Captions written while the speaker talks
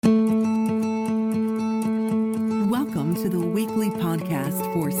Welcome to the weekly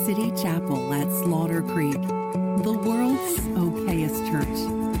podcast for City Chapel at Slaughter Creek, the world's okayest church,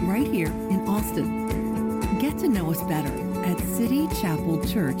 right here in Austin. Get to know us better at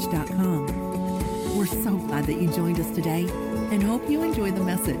citychapelchurch.com. We're so glad that you joined us today and hope you enjoy the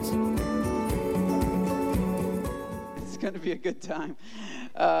message. It's going to be a good time.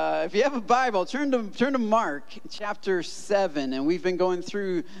 If you have a Bible, turn to Mark chapter 7, and we've been going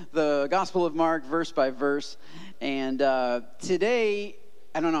through the Gospel of Mark verse by verse. And today,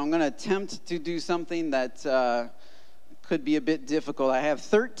 I don't know, I'm going to attempt to do something that could be a bit difficult. I have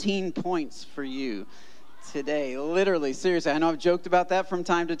 13 points for you today, literally, seriously. I know I've joked about that from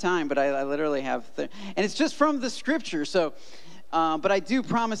time to time, but I literally have, and it's just from the Scripture. So, but I do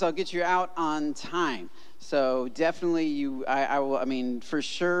promise I'll get you out on time. So definitely I mean, for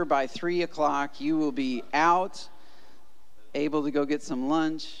sure by 3 o'clock you will be out, able to go get some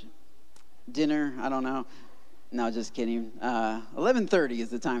lunch, dinner, I don't know. No, just kidding. 11:30 is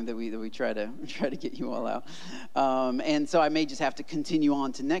the time that we try to get you all out. And so I may just have to continue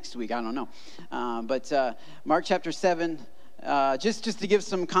on to next week. I don't know. But Mark chapter 7, just to give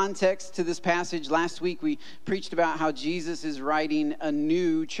some context to this passage, last week we preached about how Jesus is writing a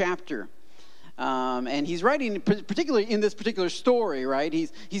new chapter. And he's writing, particularly in this particular story, right?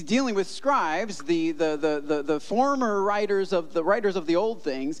 He's dealing with scribes, the former writers of the old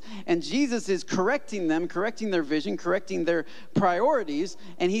things, and Jesus is correcting them, correcting their vision, correcting their priorities,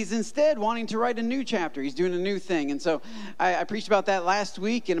 and he's instead wanting to write a new chapter. He's doing a new thing, and so I preached about that last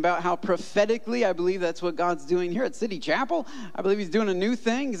week and about how prophetically I believe that's what God's doing here at City Chapel. I believe He's doing a new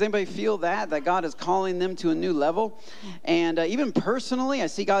thing. Does anybody feel that God is calling them to a new level? And even personally, I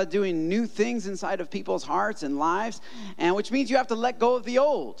see God doing new things inside of people's hearts and lives, and which means you have to let go of the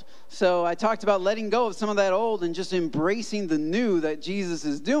old. So I talked about letting go of some of that old and just embracing the new that Jesus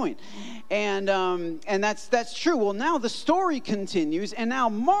is doing, and that's true. Well, now the story continues, and now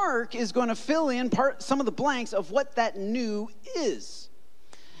Mark is going to fill in some of the blanks of what that new is.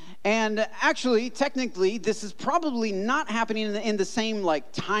 And actually, technically, this is probably not happening in the same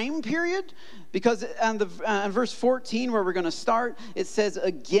time period, because on verse 14, where we're going to start, it says,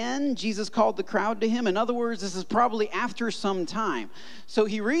 again, Jesus called the crowd to him. In other words, this is probably after some time. So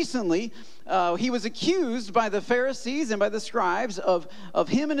he recently, he was accused by the Pharisees and by the scribes of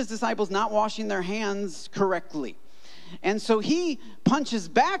him and his disciples not washing their hands correctly. And so he punches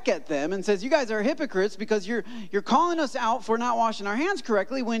back at them and says, you guys are hypocrites because you're calling us out for not washing our hands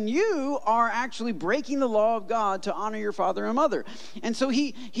correctly when you are actually breaking the law of God to honor your father and mother. And so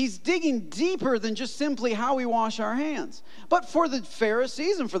he's digging deeper than just simply how we wash our hands. But for the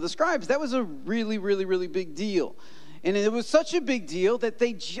Pharisees and for the scribes, that was a really, really, really big deal. And it was such a big deal that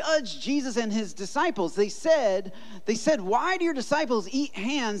they judged Jesus and his disciples. They said, why do your disciples eat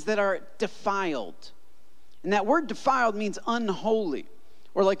hands that are defiled? And that word defiled means unholy,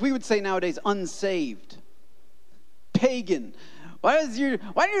 or like we would say nowadays, unsaved, pagan. Why do your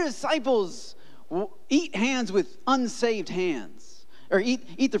disciples eat hands with unsaved hands, or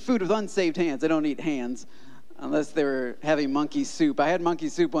eat their food with unsaved hands? They don't eat hands unless they were having monkey soup. I had monkey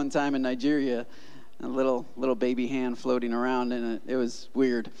soup one time in Nigeria, a little baby hand floating around in it. It was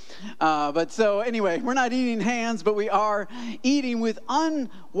weird. But so anyway, we're not eating hands, but we are eating with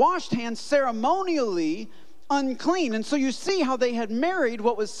unwashed hands ceremonially unclean. And so you see how they had married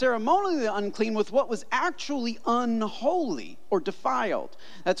what was ceremonially unclean with what was actually unholy or defiled.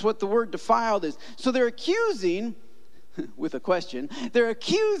 That's what the word defiled is. So they're accusing, with a question,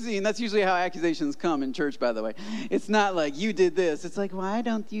 that's usually how accusations come in church, by the way. It's not like, you did this. It's like, why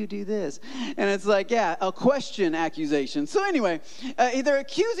don't you do this? And it's like, yeah, a question accusation. So anyway, they're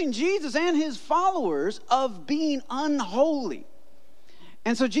accusing Jesus and his followers of being unholy.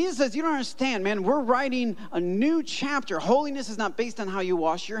 And so Jesus says, you don't understand, man. We're writing a new chapter. Holiness is not based on how you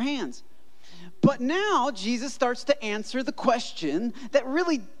wash your hands. But now Jesus starts to answer the question that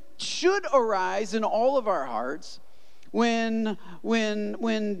really should arise in all of our hearts when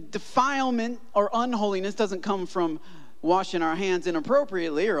defilement or unholiness doesn't come from washing our hands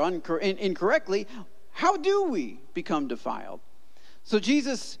inappropriately or incorrectly. How do we become defiled? So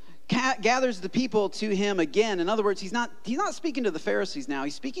Jesus gathers the people to him again. In other words, he's not speaking to the Pharisees now.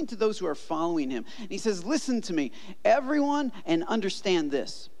 He's speaking to those who are following him. And he says, listen to me, everyone, and understand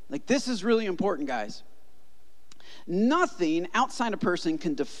this. This is really important, guys. Nothing outside a person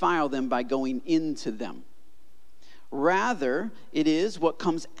can defile them by going into them. Rather, it is what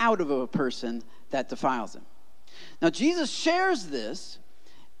comes out of a person that defiles them. Now, Jesus shares this,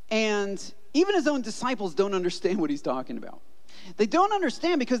 and even his own disciples don't understand what he's talking about. They don't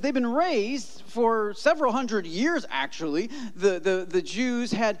understand because they've been raised for several hundred years, actually. The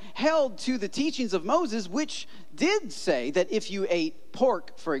Jews had held to the teachings of Moses, which did say that if you ate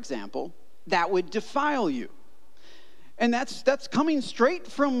pork, for example, that would defile you. And that's coming straight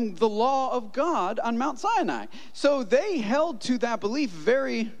from the law of God on Mount Sinai. So they held to that belief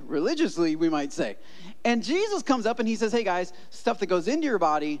very religiously, we might say. And Jesus comes up and he says, hey guys, stuff that goes into your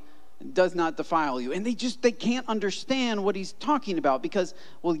body does not defile you. And they can't understand what he's talking about because,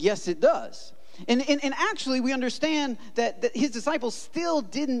 well, yes, it does. And actually, we understand that his disciples still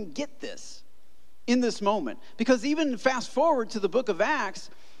didn't get this in this moment. Because even fast forward to the book of Acts,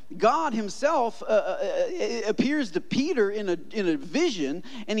 God himself appears to Peter in a vision,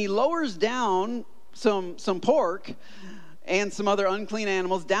 and he lowers down some pork and some other unclean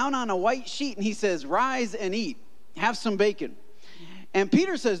animals down on a white sheet, and he says, rise and eat. Have some bacon. And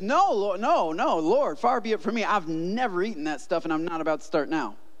Peter says, no, Lord, far be it from me. I've never eaten that stuff, and I'm not about to start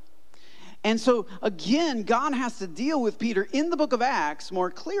now. And so, again, God has to deal with Peter in the book of Acts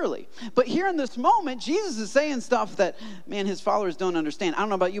more clearly. But here in this moment, Jesus is saying stuff that, man, his followers don't understand. I don't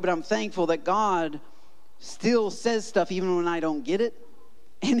know about you, but I'm thankful that God still says stuff even when I don't get it.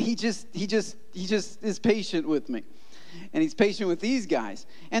 And he just is patient with me. And he's patient with these guys.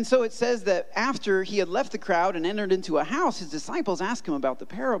 And so it says that after he had left the crowd and entered into a house, his disciples asked him about the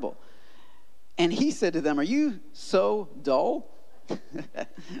parable. And he said to them, are you so dull?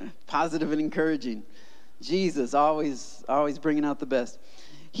 Positive and encouraging. Jesus, always bringing out the best.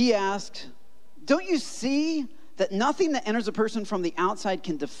 He asked, don't you see that nothing that enters a person from the outside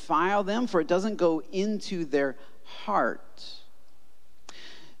can defile them, for it doesn't go into their heart?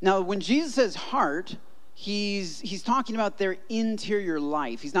 Now, when Jesus says heart, he's talking about their interior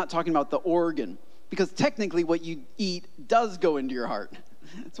life. He's not talking about the organ, because technically what you eat does go into your heart.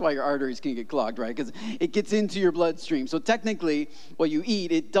 That's why your arteries can get clogged, right? Because it gets into your bloodstream. So technically, what you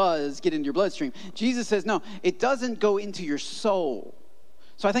eat, it does get into your bloodstream. Jesus says, no, it doesn't go into your soul.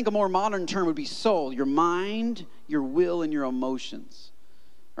 So I think a more modern term would be soul, your mind, your will, and your emotions,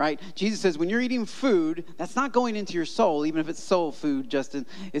 right? Jesus says when you're eating food, that's not going into your soul, even if it's soul food, Justin.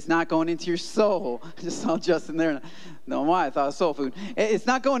 It's not going into your soul. I just saw Justin there. No, why? I thought it was soul food. It's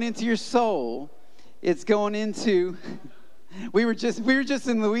not going into your soul. It's going into... We were just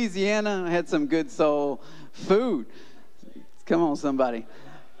in Louisiana. I had some good soul food. Come on, somebody.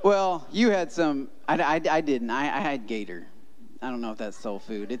 Well, you had some. I didn't. I had gator. I don't know if that's soul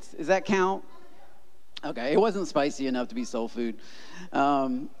food. Does that count? Okay, it wasn't spicy enough to be soul food.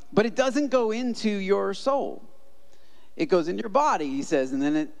 But it doesn't go into your soul. It goes into your body, he says, and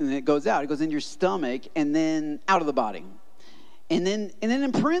then it goes out. It goes into your stomach and then out of the body. And then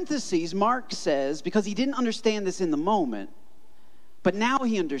in parentheses, Mark says, because he didn't understand this in the moment, but now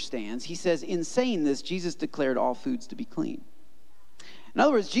he understands, he says, in saying this, Jesus declared all foods to be clean. In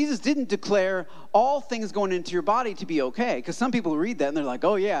other words, Jesus didn't declare all things going into your body to be okay. Because some people read that and they're like,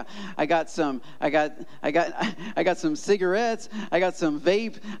 oh yeah, I got some cigarettes, I got some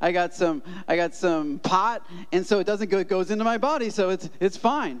vape, I got some pot, and so it doesn't go, it goes into my body, so it's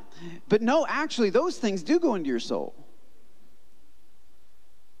fine. But no, actually, those things do go into your soul.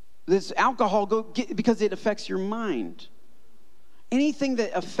 This alcohol because it affects your mind. Anything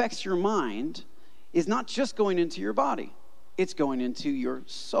that affects your mind is not just going into your body. It's going into your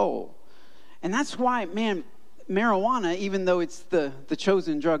soul. And that's why, man, marijuana, even though it's the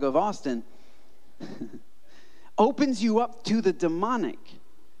chosen drug of Austin, opens you up to the demonic.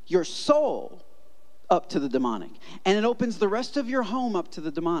 Your soul up to the demonic. And it opens the rest of your home up to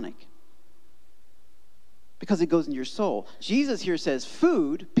the demonic. Because it goes into your soul. Jesus here says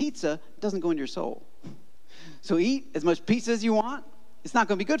food, pizza, doesn't go into your soul. So eat as much pizza as you want. It's not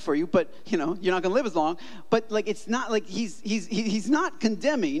going to be good for you, but you're not going to live as long. But like it's not like he's not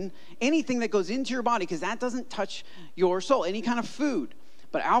condemning anything that goes into your body, because that doesn't touch your soul. Any kind of food,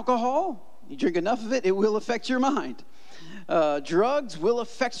 but alcohol, you drink enough of it, it will affect your mind. Drugs will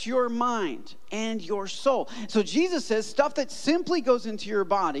affect your mind and your soul. So Jesus says stuff that simply goes into your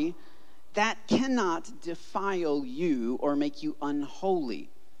body, that cannot defile you or make you unholy,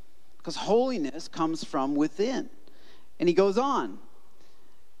 because holiness comes from within. And he goes on.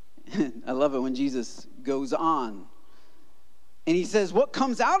 I love it when Jesus goes on. And he says, what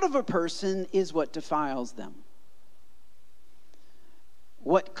comes out of a person is what defiles them.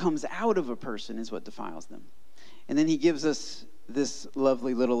 What comes out of a person is what defiles them. And then he gives us this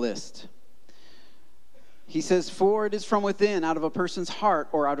lovely little list. He says, for it is from within, out of a person's heart,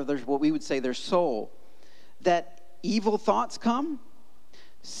 or out of what we would say their soul, that evil thoughts come,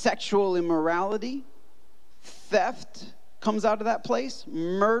 sexual immorality, theft comes out of that place,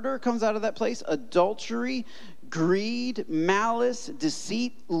 murder comes out of that place, adultery, greed, malice,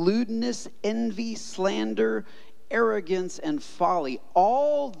 deceit, lewdness, envy, slander, arrogance, and folly.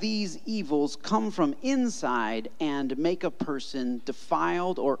 All these evils come from inside and make a person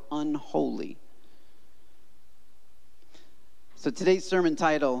defiled or unholy. So today's sermon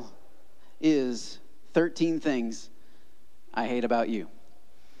title is 13 Things I Hate About You.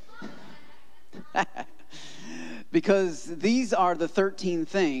 Because these are the 13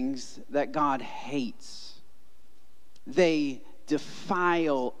 things that God hates. They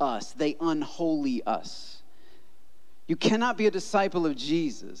defile us. They unholy us. You cannot be a disciple of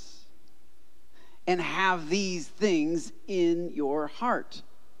Jesus and have these things in your heart.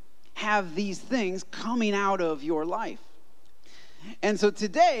 Have these things coming out of your life. And so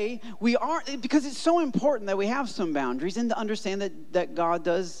today, because it's so important that we have some boundaries and to understand that God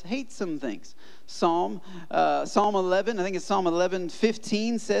does hate some things. Psalm 11, I think it's Psalm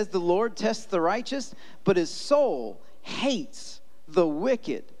 11:15 says, "The Lord tests the righteous, but his soul hates the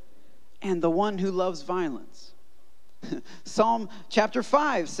wicked and the one who loves violence." Psalm chapter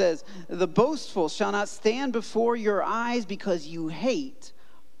 5 says, "The boastful shall not stand before your eyes because you hate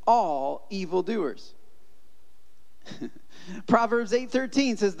all evildoers." Proverbs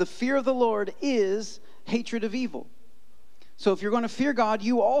 8:13 says, "The fear of the Lord is hatred of evil." So if you're going to fear God,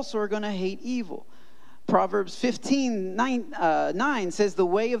 you also are going to hate evil. Proverbs 15:9 says, "The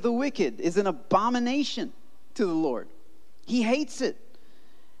way of the wicked is an abomination to the Lord. He hates it,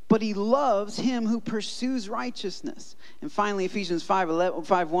 but he loves him who pursues righteousness." And finally, Ephesians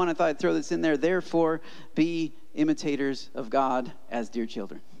 5:1, I thought I'd throw this in there. "Therefore, be imitators of God as dear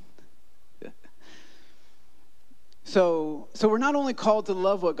children." So we're not only called to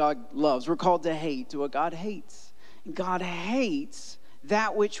love what God loves, we're called to hate what God hates. God hates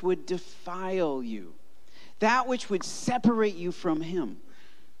that which would defile you, that which would separate you from him.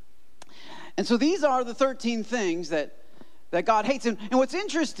 And so these are the 13 things that God hates. And what's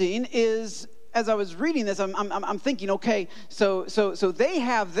interesting is, as I was reading this, I'm thinking, okay, so they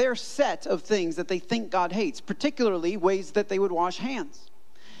have their set of things that they think God hates, particularly ways that they would wash hands.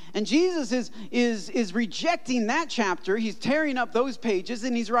 And Jesus is rejecting that chapter. He's tearing up those pages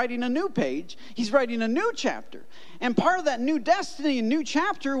and he's writing a new page. He's writing a new chapter. And part of that new destiny and new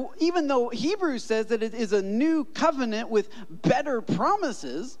chapter, even though Hebrews says that it is a new covenant with better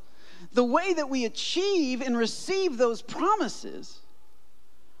promises, the way that we achieve and receive those promises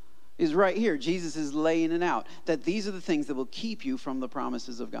is right here. Jesus is laying it out, that these are the things that will keep you from the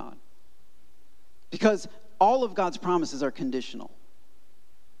promises of God. Because all of God's promises are conditional.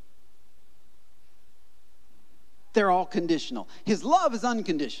 They're all conditional. His love is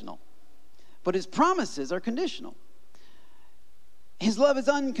unconditional, but his promises are conditional. His love is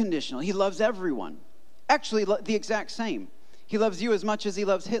unconditional. He loves everyone. Actually, the exact same. He loves you as much as he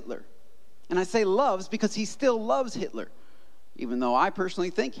loves Hitler. And I say loves because he still loves Hitler, even though I personally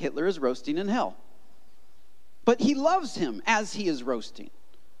think Hitler is roasting in hell. But he loves him as he is roasting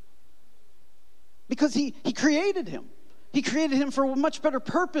because he created him. He created him for a much better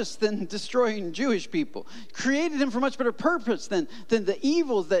purpose than destroying Jewish people. Created him for much better purpose than the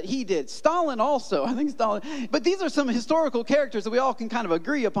evils that he did. Stalin also, I think Stalin. But these are some historical characters that we all can kind of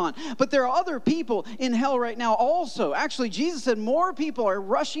agree upon. But there are other people in hell right now also. Actually, Jesus said more people are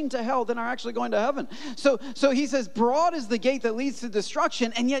rushing to hell than are actually going to heaven. So he says, broad is the gate that leads to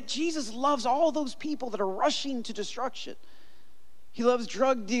destruction. And yet Jesus loves all those people that are rushing to destruction. He loves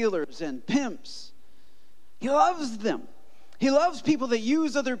drug dealers and pimps. He loves them. He loves people that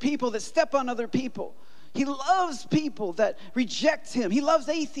use other people, that step on other people. He loves people that reject him. He loves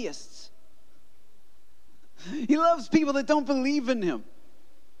atheists. He loves people that don't believe in him.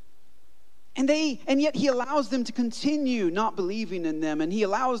 And yet he allows them to continue not believing in them, and he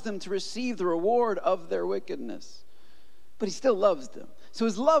allows them to receive the reward of their wickedness. But he still loves them. So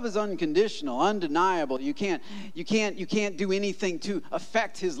his love is unconditional, undeniable. You can't do anything to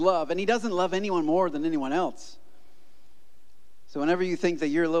affect his love, and he doesn't love anyone more than anyone else. So whenever you think that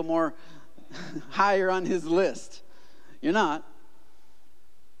you're a little more higher on his list, you're not.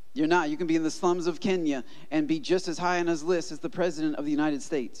 You're not. You can be in the slums of Kenya and be just as high on his list as the President of the United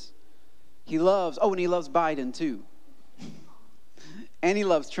States. And he loves Biden too. And he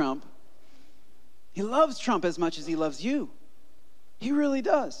loves Trump. He loves Trump as much as he loves you. He really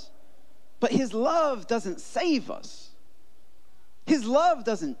does. But his love doesn't save us. His love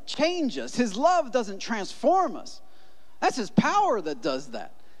doesn't change us. His love doesn't transform us. That's his power that does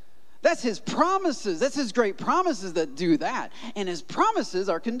that. That's his promises. That's his great promises that do that. And his promises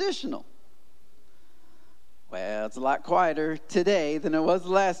are conditional. Well, it's a lot quieter today than it was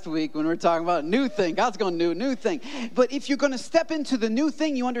last week when we were talking about a new thing. God's going to do a new thing. But if you're going to step into the new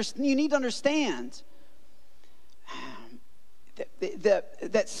thing, you need to understand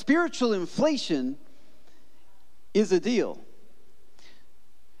that spiritual inflation is a deal.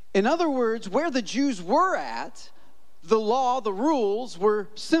 In other words, where the Jews were at, the law, the rules were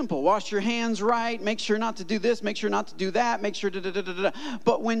simple. Wash your hands right, make sure not to do this, make sure not to do that, make sure da-da-da-da-da.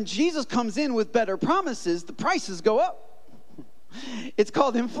 But when Jesus comes in with better promises, the prices go up. It's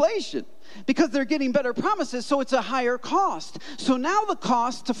called inflation because they're getting better promises, so it's a higher cost. So now the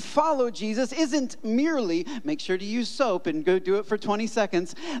cost to follow Jesus isn't merely make sure to use soap and go do it for 20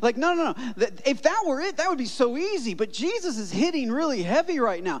 seconds. Like, no. If that were it, that would be so easy. But Jesus is hitting really heavy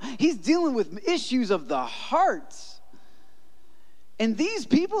right now. He's dealing with issues of the heart. And these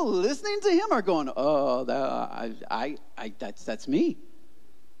people listening to him are going, oh, that's me.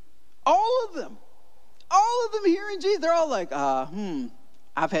 All of them hearing Jesus, they're all like,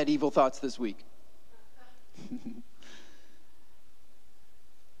 I've had evil thoughts this week.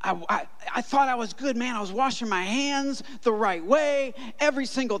 I thought I was good, man. I was washing my hands the right way every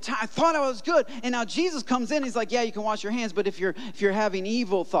single time. I thought I was good. And now Jesus comes in, he's like, yeah, you can wash your hands, but if you're having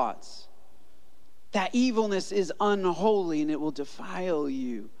evil thoughts, that evilness is unholy and it will defile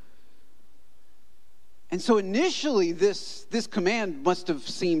you. And so initially, this command must have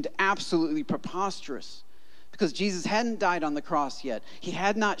seemed absolutely preposterous because Jesus hadn't died on the cross yet. He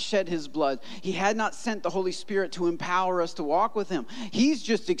had not shed his blood. He had not sent the Holy Spirit to empower us to walk with him. He's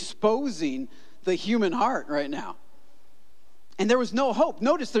just exposing the human heart right now. And there was no hope.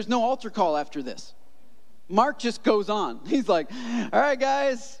 Notice there's no altar call after this. Mark just goes on. He's like, all right,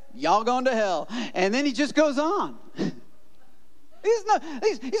 guys, y'all going to hell. And then he just goes on.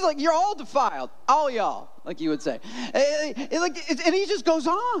 He's like, you're all defiled, all y'all, like you would say. And he just goes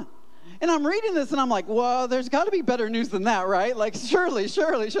on. And I'm reading this and I'm like, well, there's got to be better news than that, right? Like, surely,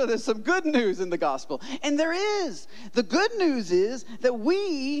 there's some good news in the gospel. And there is. The good news is that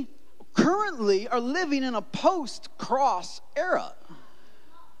we currently are living in a post-cross era.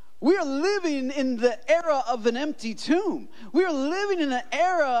 We are living in the era of an empty tomb. We are living in an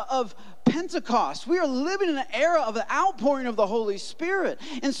era of Pentecost. We are living in an era of the outpouring of the Holy Spirit.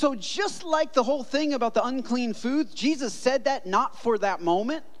 And so just like the whole thing about the unclean foods, Jesus said that not for that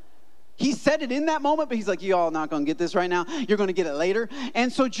moment. He said it in that moment, but he's like, you all not going to get this right now. You're going to get it later.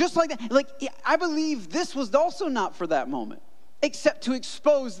 And so just like that, like I believe this was also not for that moment, except to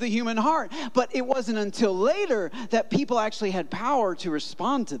expose the human heart. But it wasn't until later that people actually had power to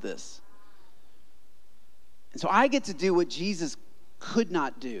respond to this. And so I get to do what Jesus could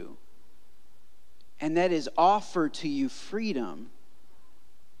not do. And that is offer to you freedom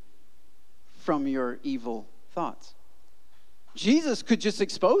from your evil thoughts. Jesus could just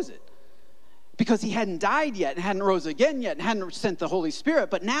expose it because he hadn't died yet and hadn't rose again yet and hadn't sent the Holy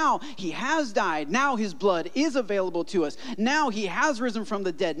Spirit. But now he has died. Now his blood is available to us. Now he has risen from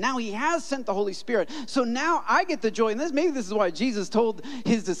the dead. Now he has sent the Holy Spirit. So now I get the joy. And maybe this is why Jesus told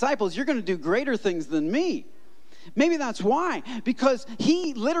his disciples, you're going to do greater things than me. Maybe that's why. Because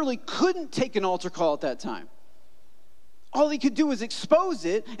he literally couldn't take an altar call at that time. All he could do was expose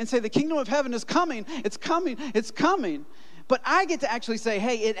it and say, the kingdom of heaven is coming. It's coming. It's coming. But I get to actually say,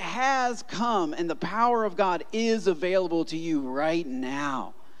 hey, it has come, and the power of God is available to you right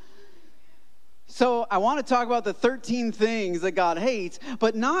now. So I want to talk about the 13 things that God hates,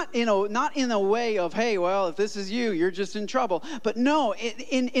 but not in a way of, hey, well, if this is you, you're just in trouble. But no,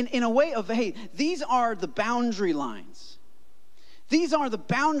 in a way of, hey, these are the boundary lines. These are the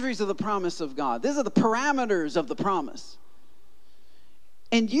boundaries of the promise of God. These are the parameters of the promise.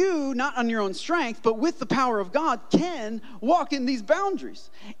 And you, not on your own strength, but with the power of God, can walk in these boundaries.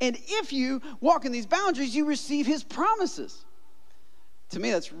 And if you walk in these boundaries, you receive his promises. To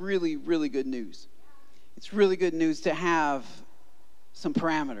me, that's really, really good news. It's really good news to have some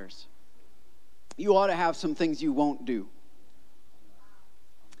parameters. You ought to have some things you won't do.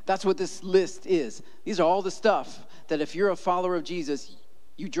 That's what this list is. These are all the stuff that if you're a follower of Jesus,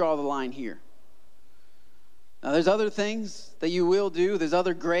 you draw the line here. Now, there's other things that you will do. There's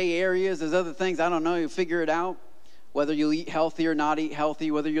other gray areas. There's other things, I don't know, you figure it out. Whether you'll eat healthy or not eat healthy.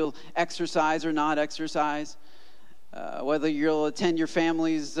 Whether you'll exercise or not exercise. Whether you'll attend your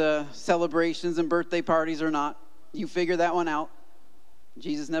family's celebrations and birthday parties or not. You figure that one out.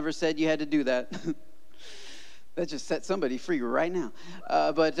 Jesus never said you had to do that. That just set somebody free right now.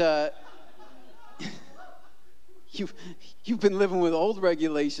 But you've been living with old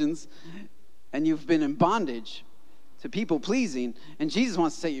regulations, and you've been in bondage to people pleasing, and Jesus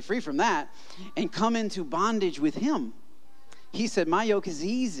wants to set you free from that and come into bondage with him. He said, my yoke is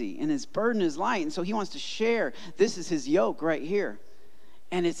easy and his burden is light. And so he wants to share. This is his yoke right here.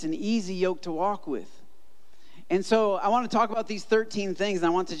 And it's an easy yoke to walk with. And so I want to talk about these 13 things. And I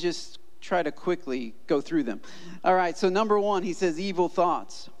want to just try to quickly go through them. All right, so number one, he says evil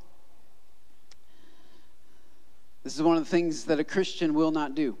thoughts. This is one of the things that a Christian will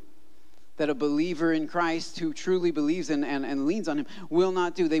not do, that a believer in Christ who truly believes and leans on him will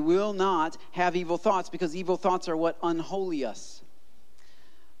not do. They will not have evil thoughts, because evil thoughts are what unholy us.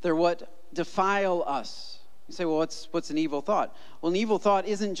 They're what defile us. You say, well, what's an evil thought? Well, an evil thought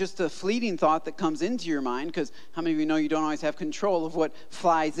isn't just a fleeting thought that comes into your mind, because how many of you know you don't always have control of what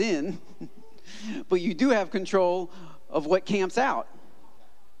flies in, but you do have control of what camps out,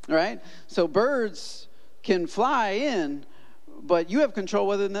 right? So birds can fly in, but you have control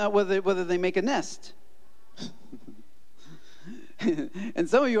whether they make a nest. And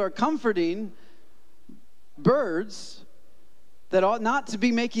some of you are comforting birds that ought not to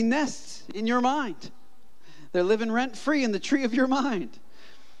be making nests in your mind. They're living rent-free in the tree of your mind.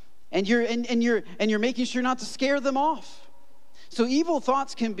 And you're making sure not to scare them off. So evil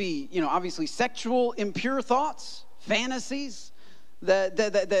thoughts can be, obviously sexual, impure thoughts, fantasies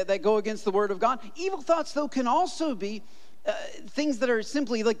that go against the word of God. Evil thoughts, though, can also be things that are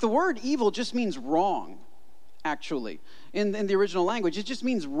simply, like the word evil just means wrong, actually. In the original language, it just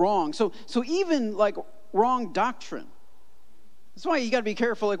means wrong. So even like wrong doctrine. That's why you got to be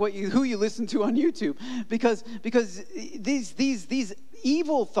careful, like who you listen to on YouTube, because these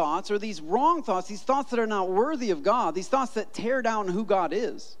evil thoughts, or these wrong thoughts, these thoughts that are not worthy of God, these thoughts that tear down who God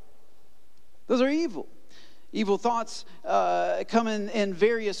is, those are evil. Evil thoughts come in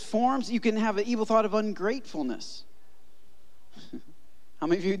various forms. You can have an evil thought of ungratefulness. How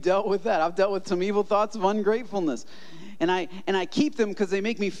many of you dealt with that? I've dealt with some evil thoughts of ungratefulness, and I keep them because they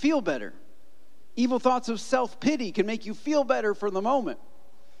make me feel better. Evil thoughts of self-pity can make you feel better for the moment.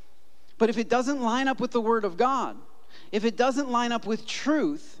 But if it doesn't line up with the Word of God, if it doesn't line up with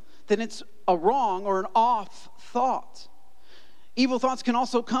truth, then it's a wrong or an off thought. Evil thoughts can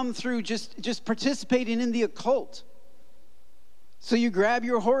also come through just participating in the occult. So you grab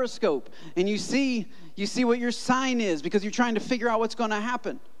your horoscope and you see what your sign is because you're trying to figure out what's going to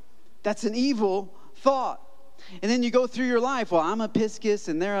happen. That's an evil thought. And then you go through your life, well, I'm a Pisces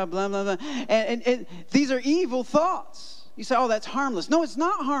and they're a blah, blah, blah. And these are evil thoughts. You say, oh, that's harmless. No, it's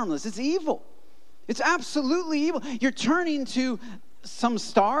not harmless. It's evil. It's absolutely evil. You're turning to some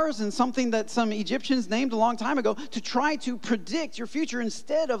stars and something that some Egyptians named a long time ago to try to predict your future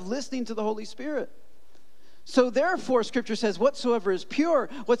instead of listening to the Holy Spirit. So therefore, Scripture says, whatsoever is pure,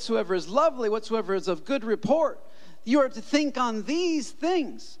 whatsoever is lovely, whatsoever is of good report, you are to think on these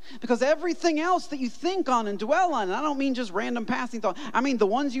things, because everything else that you think on and dwell on, and I don't mean just random passing thought, I mean the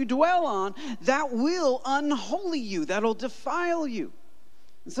ones you dwell on, that will unholy you, that'll defile you.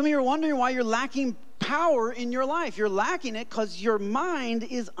 And some of you are wondering why you're lacking power in your life. You're lacking it because your mind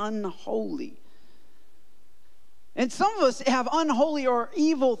is unholy. And some of us have unholy or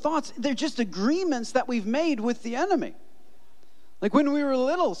evil thoughts. They're just agreements that we've made with the enemy. Like when we were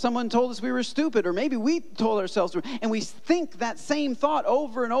little, someone told us we were stupid, or maybe we told ourselves, and we think that same thought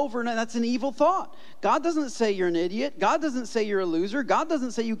over and over, and that's an evil thought. God doesn't say you're an idiot. God doesn't say you're a loser. God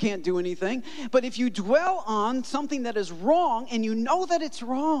doesn't say you can't do anything. But if you dwell on something that is wrong, and you know that it's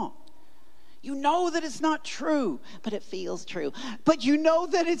wrong, you know that it's not true, but it feels true. But you know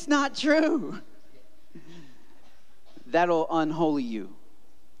that it's not true. That'll unholy you.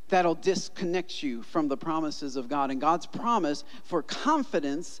 That'll disconnect you from the promises of God. And God's promise for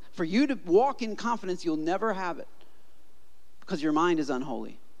confidence, for you to walk in confidence, you'll never have it because your mind is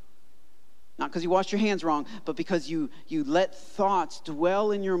unholy. Not because you washed your hands wrong, but because you let thoughts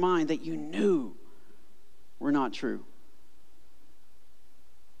dwell in your mind that you knew were not true.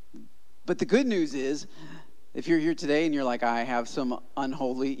 But the good news is, if you're here today and you're like, I have some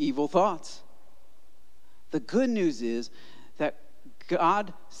unholy, evil thoughts. The good news is that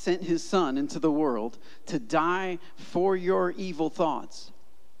God sent his Son into the world to die for your evil thoughts.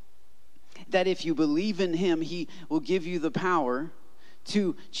 That if you believe in him, he will give you the power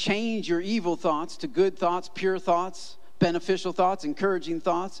to change your evil thoughts to good thoughts, pure thoughts, beneficial thoughts, encouraging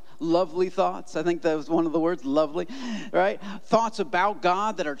thoughts, lovely thoughts. I think that was one of the words, lovely, right? Thoughts about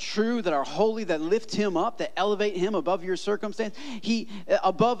God that are true, that are holy, that lift him up, that elevate him above your circumstance.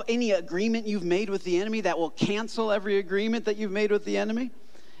 Above any agreement you've made with the enemy, that will cancel every agreement that you've made with the enemy.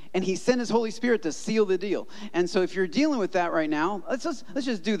 And he sent his Holy Spirit to seal the deal. And so if you're dealing with that right now, let's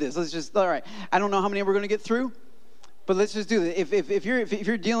just do this. All right. I don't know how many we're going to get through. But let's just do it.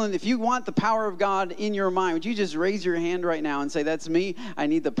 If you want the power of God in your mind, would you just raise your hand right now and say, that's me. I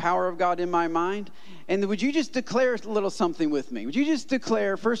need the power of God in my mind. And would you just declare a little something with me? Would you just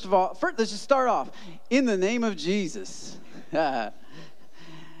declare, first, let's just start off. In the name of Jesus.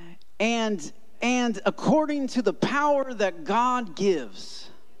 And according to the power that God gives,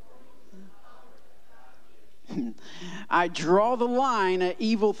 I draw the line at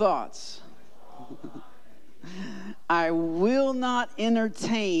evil thoughts. I will not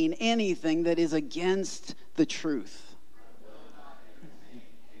entertain anything that is against the truth.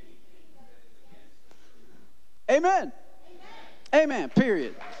 Amen. Amen.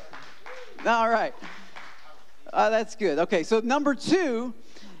 Period. All right. That's good. Okay, so number 2,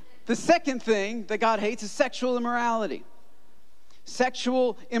 the second thing that God hates is sexual immorality.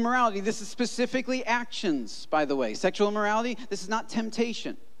 Sexual immorality. This is specifically actions, by the way. Sexual immorality, this is not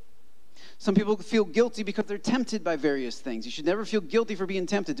temptation. Some people feel guilty because they're tempted by various things. You should never feel guilty for being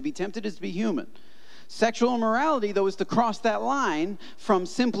tempted. To be tempted is to be human. Sexual immorality, though, is to cross that line from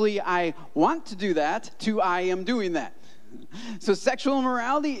simply I want to do that to I am doing that. So sexual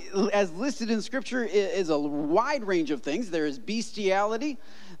immorality, as listed in Scripture, is a wide range of things. There is bestiality,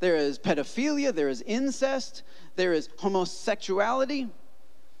 there is pedophilia, there is incest, there is homosexuality,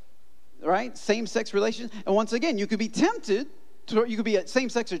 right? Same-sex relations. And once again, you could be tempted, you could be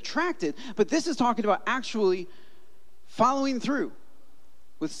same-sex attracted, but this is talking about actually following through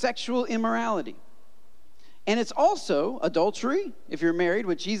with sexual immorality. And it's also adultery, if you're married,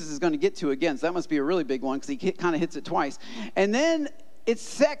 which Jesus is going to get to again. So that must be a really big one because he kind of hits it twice. And then it's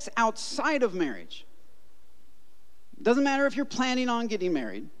sex outside of marriage. It doesn't matter if you're planning on getting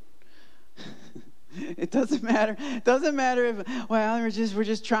married. It doesn't matter. It doesn't matter if, well, we're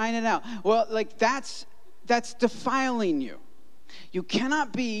just trying it out. Well, like that's defiling you. You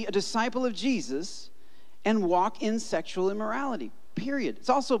cannot be a disciple of Jesus and walk in sexual immorality, period. It's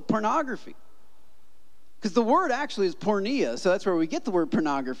also pornography. Because the word actually is porneia, so that's where we get the word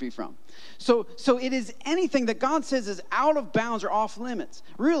pornography from. So it is anything that God says is out of bounds or off limits.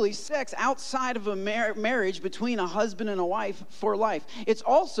 Really, sex outside of a marriage between a husband and a wife for life. It's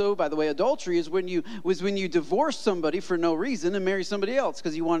also, by the way, adultery is when you divorce somebody for no reason and marry somebody else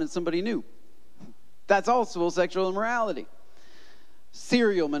because you wanted somebody new. That's also sexual immorality.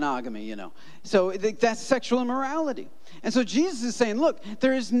 Serial monogamy, you know. So that's sexual immorality. And so Jesus is saying, look,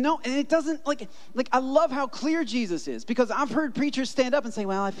 there is no, and it doesn't, like I love how clear Jesus is, because I've heard preachers stand up and say,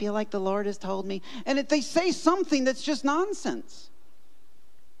 well, I feel like the Lord has told me. And if they say something that's just nonsense.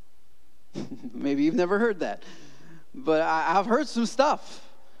 Maybe you've never heard that. But I've heard some stuff.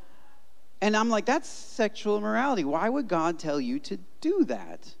 And I'm like, that's sexual immorality. Why would God tell you to do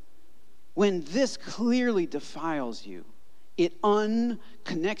that when this clearly defiles you? It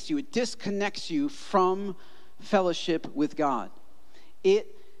unconnects you. It disconnects you from fellowship with God.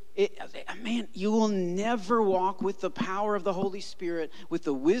 Man, you will never walk with the power of the Holy Spirit, with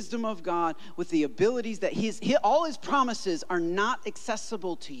the wisdom of God, with the abilities that all His promises are not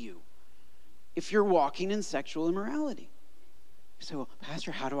accessible to you if you're walking in sexual immorality. You say, well,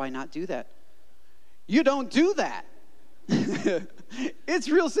 Pastor, how do I not do that? You don't do that. It's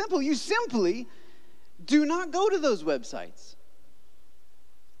real simple. You simply do not go to those websites.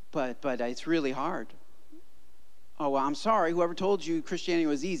 But it's really hard. Oh, well, I'm sorry. Whoever told you Christianity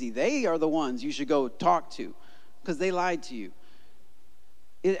was easy, they are the ones you should go talk to because they lied to you.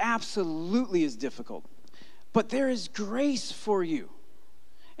 It absolutely is difficult. But there is grace for you.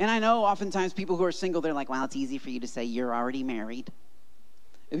 And I know oftentimes people who are single, they're like, well, it's easy for you to say you're already married.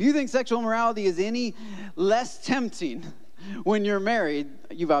 If you think sexual immorality is any less tempting when you're married,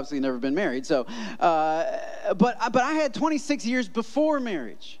 you've obviously never been married. So, but I had 26 years before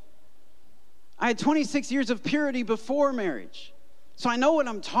marriage. I had 26 years of purity before marriage. So I know what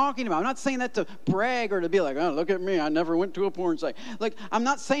I'm talking about. I'm not saying that to brag or to be like, oh, look at me, I never went to a porn site. Like, I'm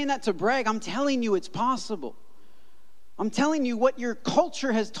not saying that to brag. I'm telling you it's possible. I'm telling you what your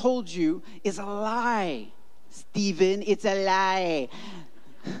culture has told you is a lie. Stephen, it's a lie.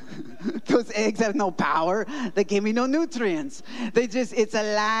 Those eggs have no power. They gave me no nutrients. It's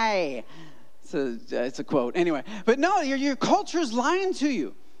a lie. It's a quote. Anyway, but no, your culture's lying to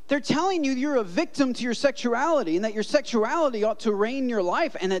you. They're telling you you're a victim to your sexuality and that your sexuality ought to reign your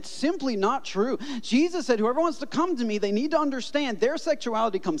life, and it's simply not true. Jesus said, whoever wants to come to me, they need to understand their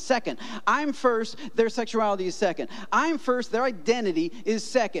sexuality comes second. I'm first, their sexuality is second. I'm first, their identity is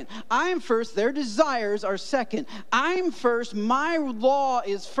second. I'm first, their desires are second. I'm first, my law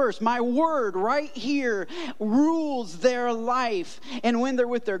is first. My word right here rules their life. And when they're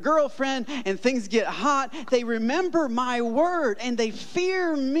with their girlfriend and things get hot, they remember my word and they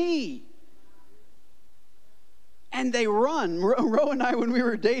fear me. And they run. Ro and I, when we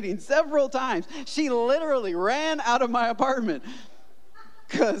were dating, several times, she literally ran out of my apartment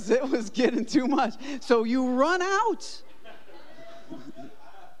because it was getting too much. So you run out.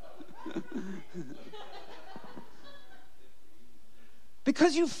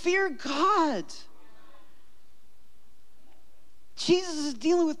 Because you fear God. Jesus is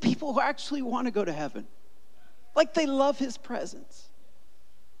dealing with people who actually want to go to heaven. Like they love his presence.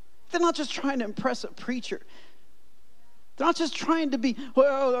 They're not just trying to impress a preacher. They're not just trying to be,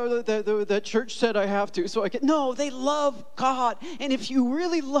 well, the church said I have to, so I can. No, they love God. And if you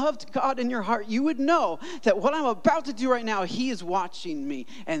really loved God in your heart, you would know that what I'm about to do right now, he is watching me.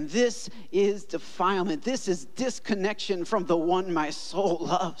 And this is defilement. This is disconnection from the one my soul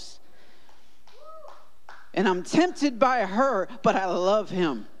loves. And I'm tempted by her, but I love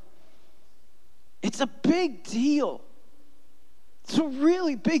him. It's a big deal. It's a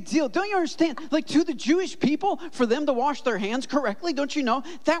really big deal. Don't you understand? Like, to the Jewish people, for them to wash their hands correctly, don't you know?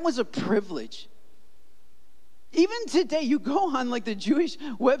 That was a privilege. Even today, you go on like the Jewish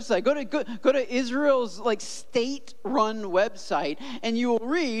website, go to Israel's like state-run website, and you will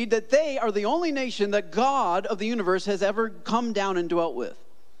read that they are the only nation that God of the universe has ever come down and dwelt with.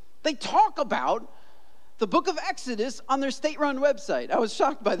 They talk about the book of Exodus on their state-run website. I was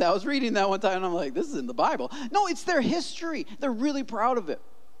shocked by that. I was reading that one time, and I'm like, this is in the Bible. No, it's their history. They're really proud of it.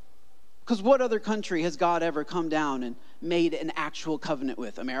 Because what other country has God ever come down and made an actual covenant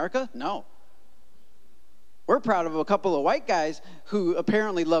with? America? No. We're proud of a couple of white guys who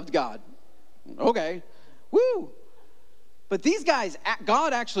apparently loved God. Okay. Woo! But these guys,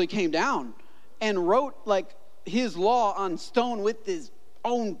 God actually came down and wrote like his law on stone with his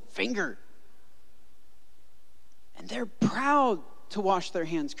own finger. And they're proud to wash their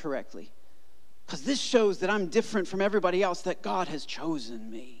hands correctly. Because this shows that I'm different from everybody else, that God has chosen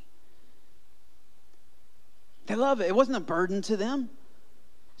me. They love it. It wasn't a burden to them.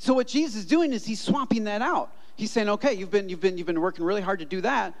 So what Jesus is doing is he's swapping that out. He's saying, okay, you've been working really hard to do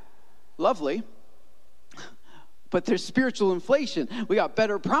that. Lovely. But there's spiritual inflation. We got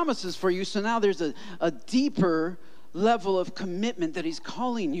better promises for you. So now there's a deeper level of commitment that he's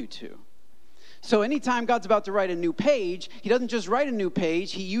calling you to. So anytime God's about to write a new page, he doesn't just write a new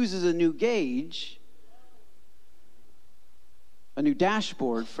page, he uses a new gauge, a new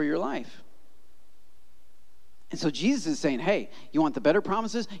dashboard for your life. And so Jesus is saying, hey, you want the better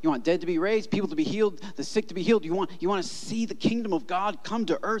promises? You want dead to be raised, people to be healed, the sick to be healed? You want to see the kingdom of God come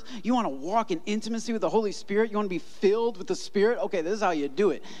to earth? You want to walk in intimacy with the Holy Spirit? You want to be filled with the Spirit? Okay, this is how you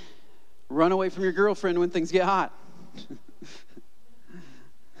do it. Run away from your girlfriend when things get hot.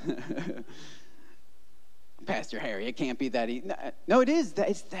 Pastor Harry, it can't be that easy. No, it is.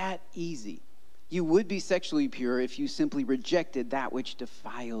 It's that easy. You would be sexually pure if you simply rejected that which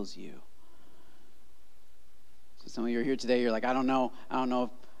defiles you. So some of you are here today, you're like, I don't know. I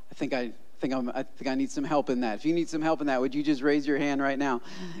think I need some help in that. If you need some help in that, would you just raise your hand right now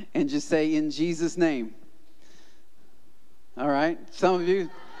and just say, in Jesus' name? All right. Some of you.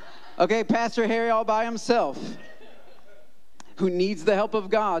 Okay, Pastor Harry all by himself, who needs the help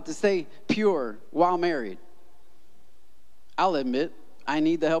of God to stay pure while married. I'll admit, I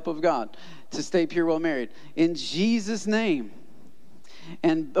need the help of God to stay pure while married. In Jesus' name,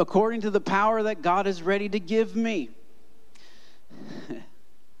 and according to the power that God is ready to give me,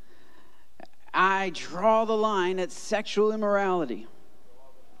 I draw the line at sexual immorality.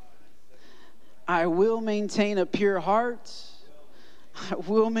 I will maintain a pure heart. I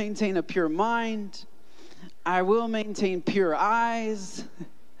will maintain a pure mind. I will maintain pure eyes.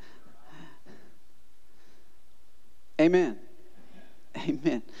 Amen.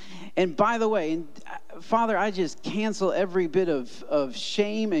 Amen. And by the way, Father, I just cancel every bit of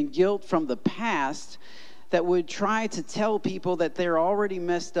shame and guilt from the past that would try to tell people that they're already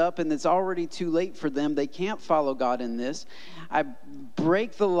messed up and it's already too late for them. They can't follow God in this. I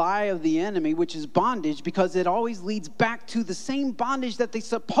break the lie of the enemy, which is bondage, because it always leads back to the same bondage that they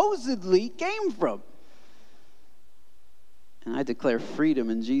supposedly came from. And I declare freedom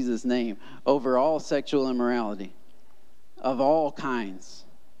in Jesus' name over all sexual immorality of all kinds.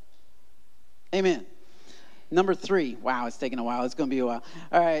 Amen. Number 3. Wow, it's taking a while. It's going to be a while.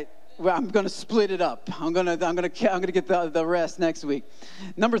 All right. Well, I'm going to split it up. I'm going to get the rest next week.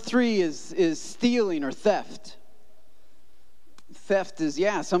 Number 3 is stealing or theft. Theft is,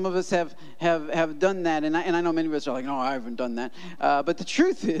 some of us have done that, and I know many of us are like, no, I haven't done that. But the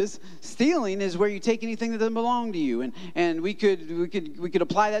truth is, stealing is where you take anything that doesn't belong to you, and we could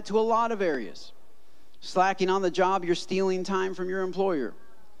apply that to a lot of areas. Slacking on the job, you're stealing time from your employer.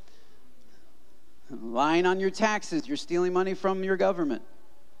 Lying on your taxes, you're stealing money from your government.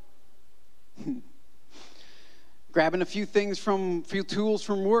 Grabbing a few tools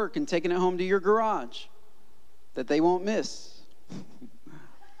from work and taking it home to your garage that they won't miss.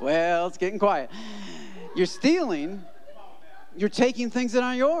 Well, it's getting quiet. You're stealing. You're taking things that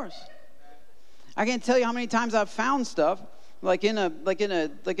aren't yours. I can't tell you how many times I've found stuff, like in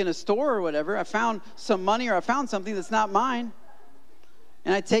a store or whatever. I found some money or I found something that's not mine.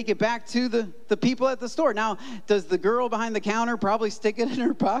 and I take it back to the people at the store. Now, does the girl behind the counter probably stick it in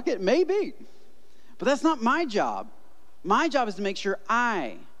her pocket? Maybe. But that's not my job. My job is to make sure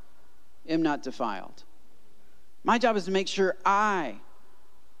I am not defiled. My job is to make sure I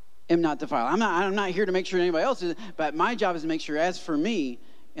am not defiled. I'm not here to make sure anybody else is, but my job is to make sure, as for me,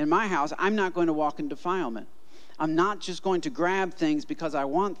 in my house, I'm not going to walk in defilement. I'm not just going to grab things because I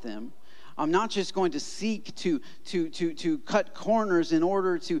want them. I'm not just going to seek to cut corners in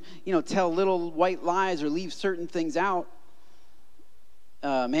order to, tell little white lies or leave certain things out.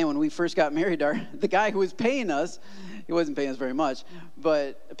 When we first got married, the guy who was paying us, he wasn't paying us very much,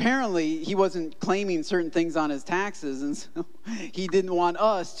 but apparently he wasn't claiming certain things on his taxes, and so he didn't want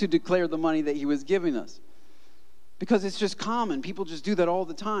us to declare the money that he was giving us. Because it's just common. People just do that all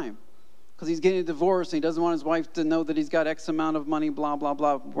the time. Because he's getting a divorce and he doesn't want his wife to know that he's got X amount of money, blah, blah,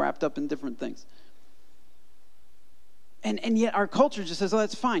 blah, wrapped up in different things. And yet our culture just says, oh,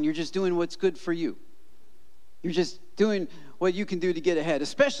 that's fine. You're just doing what's good for you. You're just doing what you can do to get ahead.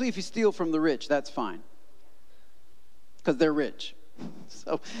 Especially if you steal from the rich, that's fine. Because they're rich.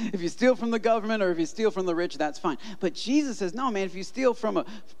 So if you steal from the government or if you steal from the rich, that's fine. But Jesus says, no, man, if you steal from a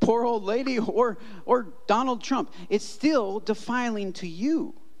poor old lady or Donald Trump, it's still defiling to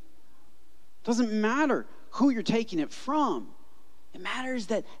you. Doesn't matter who you're taking it from. It matters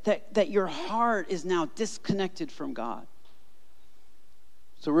that your heart is now disconnected from God.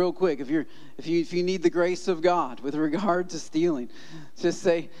 So real quick, if you need the grace of God with regard to stealing, just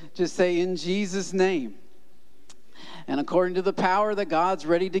say in Jesus' name. And according to the power that God's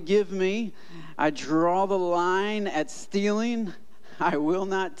ready to give me, I draw the line at stealing. I will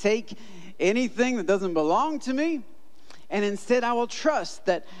not take anything that doesn't belong to me. And instead I will trust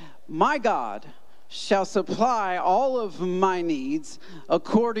that my God shall supply all of my needs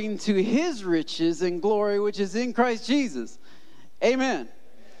according to his riches and glory, which is in Christ Jesus. Amen.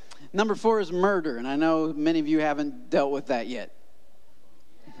 Number 4 is murder, and I know many of you haven't dealt with that yet.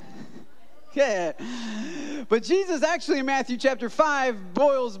 Yeah. But Jesus actually in Matthew chapter 5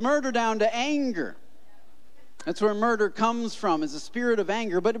 boils murder down to anger. That's where murder comes from, is a spirit of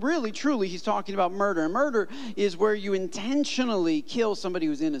anger. But really, truly, he's talking about murder. And murder is where you intentionally kill somebody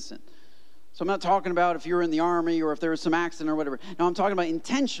who's innocent. So I'm not talking about if you were in the army or if there was some accident or whatever. No, I'm talking about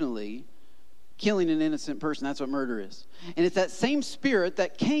intentionally killing an innocent person. That's what murder is. And it's that same spirit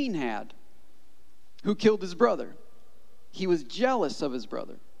that Cain had, who killed his brother. He was jealous of his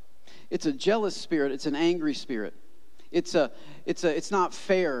brother. It's a jealous spirit. It's an angry spirit. It's not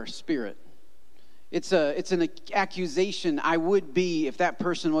fair spirit. It's an accusation. I would be if that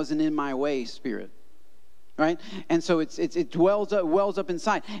person wasn't in my way spirit. Right? And so it wells up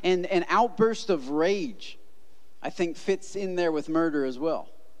inside. And an outburst of rage, I think, fits in there with murder as well.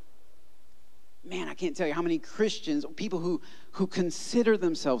 Man, I can't tell you how many Christians, people who consider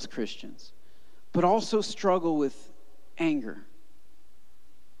themselves Christians, but also struggle with anger.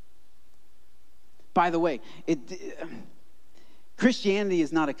 By the way, Christianity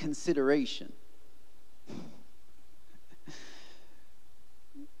is not a consideration.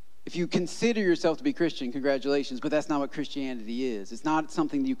 If you consider yourself to be Christian, congratulations, but that's not what Christianity is. It's not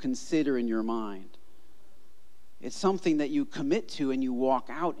something you consider in your mind. It's something that you commit to and you walk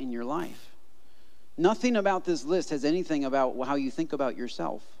out in your life. Nothing about this list has anything about how you think about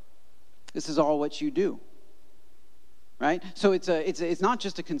yourself. This is all what you do. Right? So it's not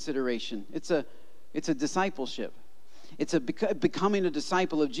just a consideration. It's a discipleship. It's becoming a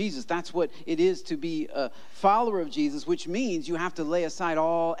disciple of Jesus. That's what it is to be a follower of Jesus, which means you have to lay aside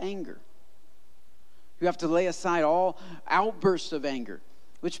all anger. You have to lay aside all outbursts of anger,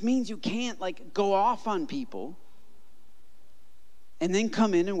 which means you can't go off on people and then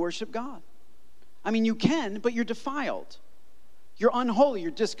come in and worship God. I mean, you can, but you're defiled. You're unholy.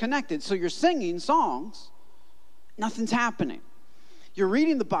 You're disconnected. So you're singing songs. Nothing's happening. You're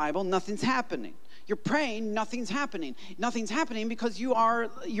reading the Bible. Nothing's happening. You're praying, nothing's happening. Nothing's happening because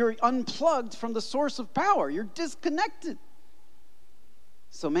you're unplugged from the source of power. You're disconnected.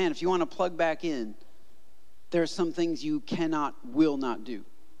 So man, if you want to plug back in, there are some things you will not do.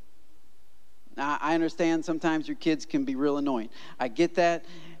 Now, I understand sometimes your kids can be real annoying. I get that.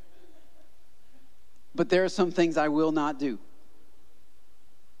 But there are some things I will not do.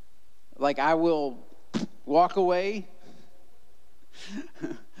 Like I will walk away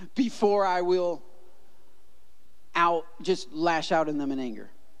before I will just lash out in them in anger.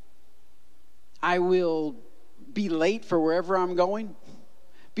 I will be late for wherever I'm going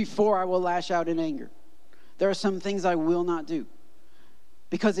before I will lash out in anger. There are some things I will not do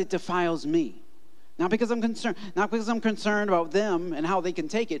because it defiles me. Not because I'm concerned about them and how they can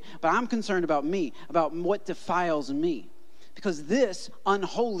take it, but I'm concerned about me, about what defiles me. because this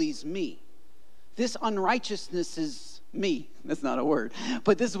unholies me. This unrighteousness is me. That's not a word.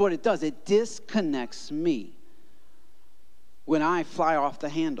 But this is what it does. It disconnects me when I fly off the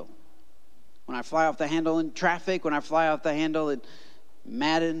handle. When I fly off the handle in traffic, when I fly off the handle in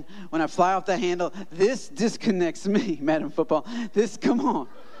Madden, when I fly off the handle, this disconnects me. Madden football. Come on.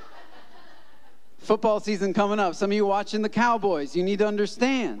 Football season coming up. Some of you watching the Cowboys, you need to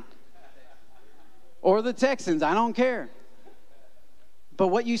understand. Or the Texans, I don't care. But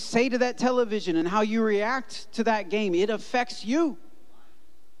what you say to that television and how you react to that game, it affects you.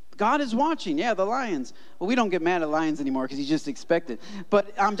 God is watching. Yeah, the Lions. Well, we don't get mad at Lions anymore because you just expect it.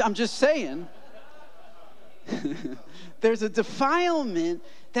 But I'm just saying, there's a defilement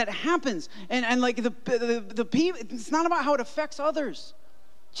that happens. And like the people, it's not about how it affects others.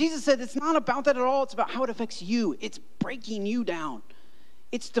 Jesus said it's not about that at all. It's about how it affects you. It's breaking you down.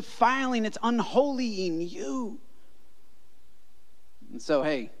 It's defiling. It's unholying you. And so,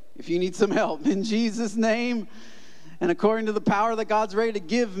 hey, if you need some help in Jesus' name, and according to the power that God's ready to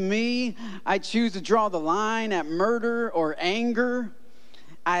give me, I choose to draw the line at murder or anger.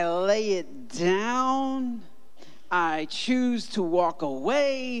 I lay it down. I choose to walk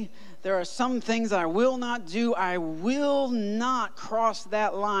away. There are some things I will not do. I will not cross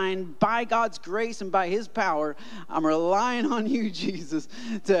that line by God's grace and by His power. I'm relying on you, Jesus,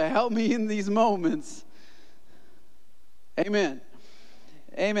 to help me in these moments. Amen.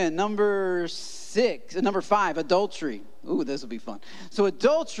 Amen. Number 5, adultery. Ooh, this will be fun. So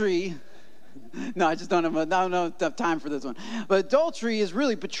adultery, no, I just don't have enough time for this one. But adultery is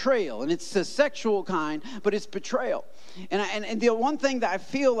really betrayal, and it's a sexual kind, but it's betrayal. And the one thing that I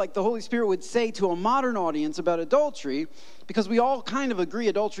feel like the Holy Spirit would say to a modern audience about adultery, because we all kind of agree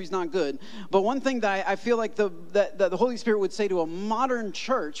adultery is not good, but one thing that I feel like that the Holy Spirit would say to a modern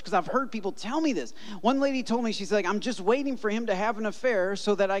church, because I've heard people tell me this. One lady told me, she's like, I'm just waiting for him to have an affair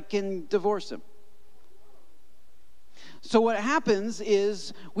so that I can divorce him. So what happens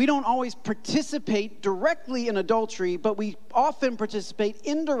is we don't always participate directly in adultery, but we often participate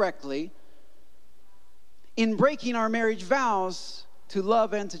indirectly in breaking our marriage vows to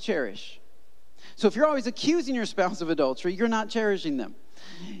love and to cherish. So if you're always accusing your spouse of adultery, you're not cherishing them.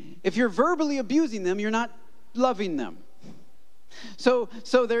 If you're verbally abusing them, you're not loving them. So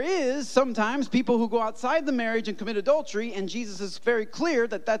there is sometimes people who go outside the marriage and commit adultery, and Jesus is very clear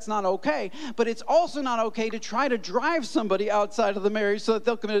that that's not okay. But it's also not okay to try to drive somebody outside of the marriage so that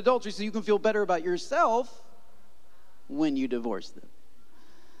they'll commit adultery so you can feel better about yourself when you divorce them.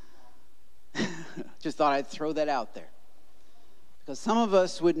 Just thought I'd throw that out there. Because some of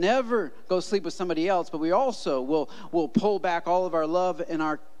us would never go sleep with somebody else, but we also will pull back all of our love and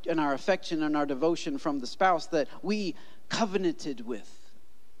our affection and our devotion from the spouse that we covenanted with.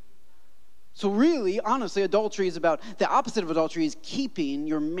 So really, honestly, adultery is about, the opposite of adultery is keeping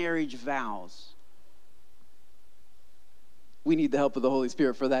your marriage vows. We need the help of the Holy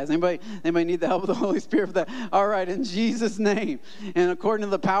Spirit for that. Does anybody need the help of the Holy Spirit for that? All right, in Jesus' name, and according to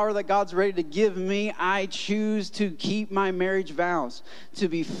the power that God's ready to give me, I choose to keep my marriage vows, to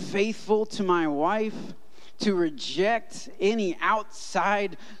be faithful to my wife, to reject any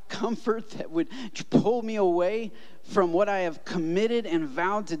outside comfort that would pull me away from what I have committed and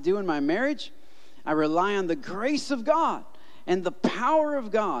vowed to do in my marriage. I rely on the grace of God and the power of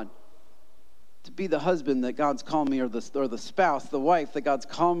God to be the husband that God's called me, or the spouse, the wife that God's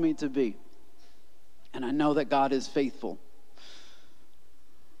called me to be. And I know that God is faithful.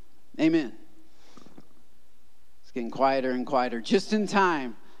 Amen. It's getting quieter and quieter, just in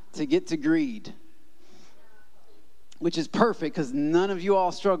time to get to greed, which is perfect because none of you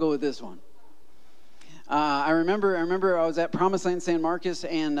all struggle with this one. I remember I was at Promised Land San Marcos,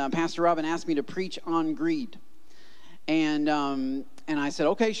 and Pastor Robin asked me to preach on greed. And I said,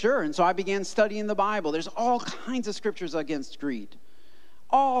 okay, sure. And so I began studying the Bible. There's all kinds of scriptures against greed.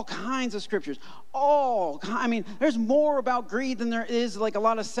 All kinds of scriptures. There's more about greed than there is like a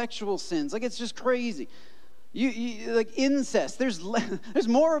lot of sexual sins. Like, it's just crazy. You like incest. There's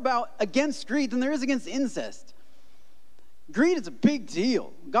more against greed than there is against incest. Greed is a big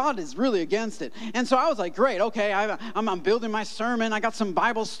deal. God is really against it. And so I was like, great, okay, I'm building my sermon. I got some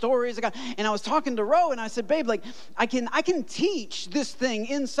Bible stories. And I was talking to Ro, and I said, babe, like, I can teach this thing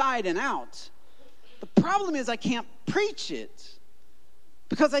inside and out. The problem is I can't preach it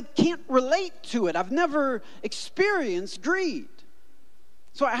because I can't relate to it. I've never experienced greed.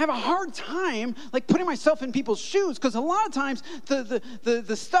 So I have a hard time, like, putting myself in people's shoes, because a lot of times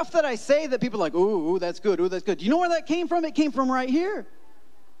the stuff that I say that people are like, ooh, that's good, ooh, that's good. Do you know where that came from? It came from right here.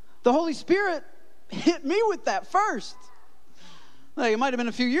 The Holy Spirit hit me with that first. Like, it might have been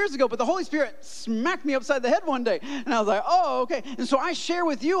a few years ago, but the Holy Spirit smacked me upside the head one day. And I was like, oh, okay. And so I share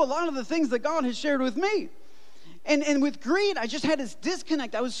with you a lot of the things that God has shared with me. And with greed, I just had this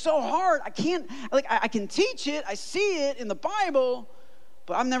disconnect. I was so hard. I can teach it. I see it in the Bible,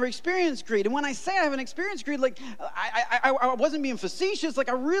 but I've never experienced greed. And when I say I haven't experienced greed, like, I wasn't being facetious. Like,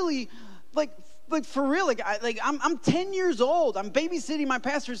 I really, like for real, I'm 10 years old. I'm babysitting my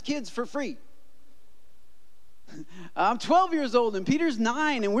pastor's kids for free. I'm 12 years old, and Peter's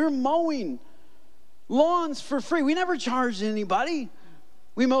 9, and we're mowing lawns for free. We never charged anybody.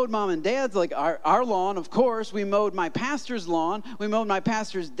 We mowed mom and dad's, like our lawn, of course. We mowed my pastor's lawn. We mowed my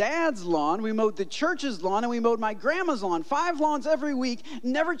pastor's dad's lawn. We mowed the church's lawn, and we mowed my grandma's lawn. 5 lawns every week.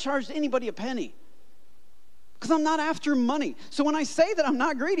 Never charged anybody a penny. Because I'm not after money. So when I say that I'm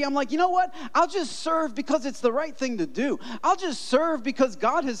not greedy, I'm like, you know what? I'll just serve because it's the right thing to do. I'll just serve because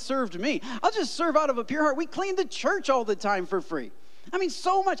God has served me. I'll just serve out of a pure heart. We clean the church all the time for free. I mean,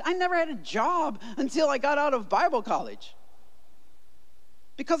 so much. I never had a job until I got out of Bible college.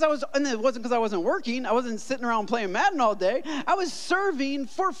 And it wasn't because I wasn't working. I wasn't sitting around playing Madden all day. I was serving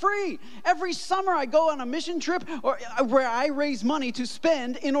for free. Every summer I go on a mission trip where I raise money to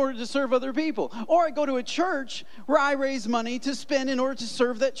spend in order to serve other people. Or I go to a church where I raise money to spend in order to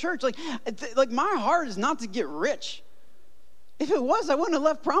serve that church. Like my heart is not to get rich. If it was, I wouldn't have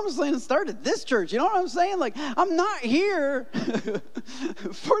left Promised Land and started this church. You know what I'm saying? Like, I'm not here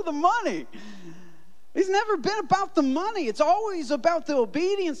for the money. It's never been about the money. It's always about the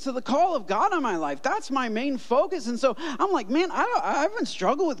obedience to the call of God on my life. That's my main focus. And so I'm like, man, I haven't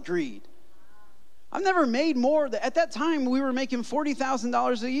struggled with greed. I've never made more. At that time, we were making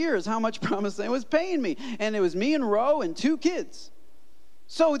 $40,000 a year is how much Promised Land was paying me. And it was me and Ro and 2 kids.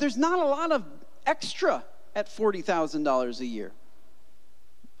 So there's not a lot of extra at $40,000 a year.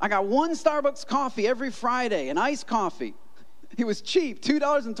 I got 1 Starbucks coffee every Friday, an iced coffee. It was cheap,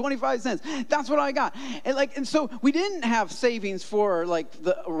 $2.25. That's what I got. And so we didn't have savings for like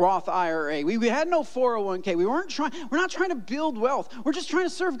the Roth IRA. We had no 401k. We're not trying to build wealth. We're just trying to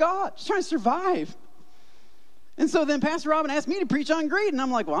serve God, just trying to survive. And so then Pastor Robin asked me to preach on greed. And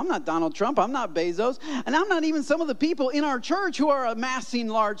I'm like, well, I'm not Donald Trump. I'm not Bezos. And I'm not even some of the people in our church who are amassing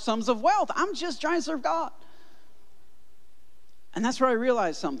large sums of wealth. I'm just trying to serve God. And that's where I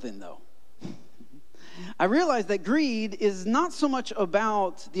realized something, though. I realized that greed is not so much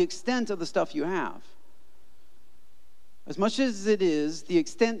about the extent of the stuff you have, as much as it is the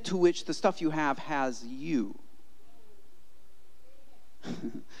extent to which the stuff you have has you.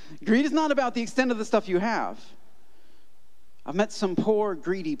 Greed is not about the extent of the stuff you have. I've met some poor,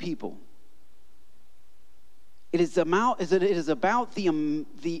 greedy people. It is about the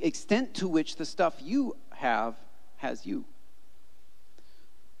extent to which the stuff you have has you.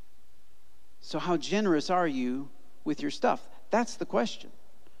 So how generous are you with your stuff? That's the question.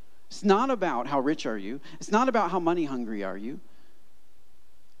 It's not about how rich are you. It's not about how money hungry are you.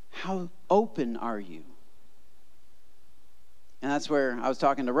 How open are you? And that's where I was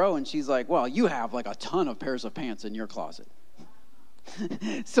talking to Ro, and she's like, well, you have like a ton of pairs of pants in your closet.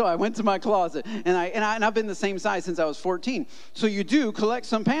 So I went to my closet, and I've been the same size since I was 14. So you do collect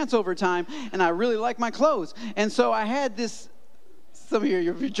some pants over time, and I really like my clothes. And so I had this. Some of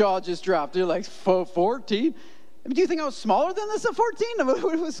your jaw just dropped. You're like, 14? Do you think I was smaller than this at 14?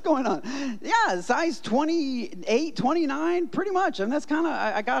 What was going on? Yeah, size 28, 29, pretty much. And that's kind of,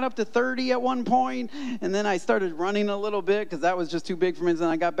 I got up to 30 at one point, and then I started running a little bit because that was just too big for me. And then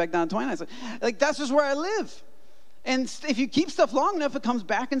I got back down to 29. Like, that's just where I live. And if you keep stuff long enough, it comes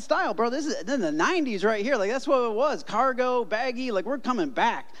back in style. Bro, this is in the 90s right here. Like, that's what it was. Cargo, baggy, like, we're coming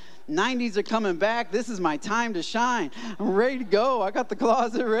back. 90s are coming back. This is my time to shine. I'm ready to go. I got the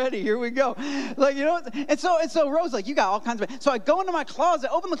closet ready. Here we go. Like, you know, and so Rose, like, you got all kinds of, so I go into my closet,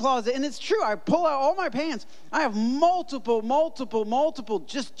 open the closet, and it's true. I pull out all my pants. I have multiple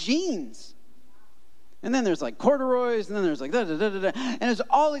just jeans. And then there's like corduroys, and then there's like da-da-da-da-da, and there's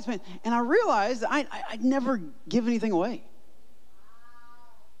all these pants. And I realized I never give anything away.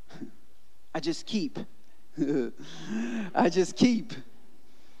 I just keep. I just keep.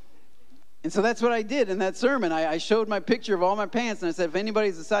 And so that's what I did in that sermon. I showed my picture of all my pants, and I said, if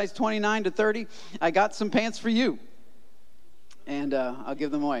anybody's a size 29 to 30, I got some pants for you. And I'll give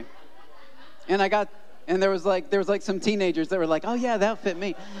them away. And there was like some teenagers that were like, oh yeah, that'll fit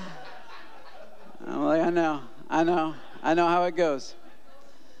me. I'm like, I know how it goes.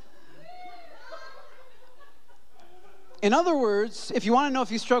 In other words, if you want to know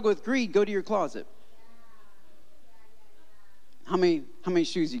if you struggle with greed, go to your closet. How many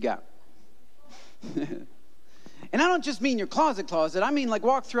shoes you got? And I don't just mean your closet. I mean like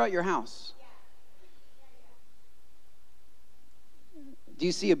walk throughout your house. Do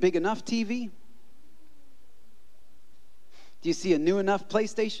you see a big enough TV? Do you see a new enough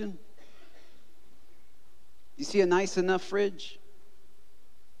PlayStation? Do you see a nice enough fridge?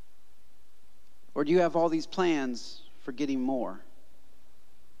 Or do you have all these plans for getting more?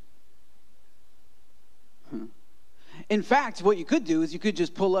 In fact, what you could do is you could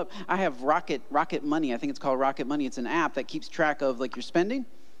just pull up, I have Rocket Money. I think it's called Rocket Money. It's an app that keeps track of like your spending.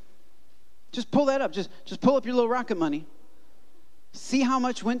 Just pull that up. Just pull up your little Rocket Money. See how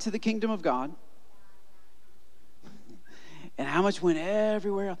much went to the kingdom of God. And how much went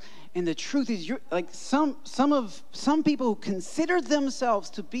everywhere else. And the truth is, you're like some people who consider themselves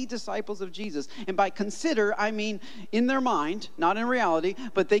to be disciples of Jesus. And by consider, I mean in their mind, not in reality,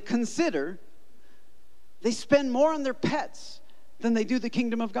 but they consider. They spend more on their pets than they do the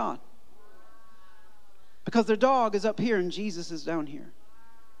kingdom of God. Because their dog is up here and Jesus is down here.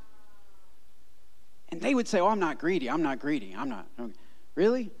 And they would say, oh, I'm not greedy. I'm not.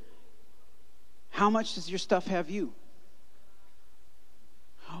 Really? How much does your stuff have you?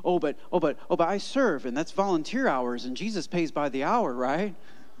 Oh, but I serve, and that's volunteer hours, and Jesus pays by the hour, right?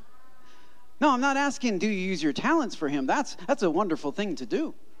 No, I'm not asking, do you use your talents for him? That's a wonderful thing to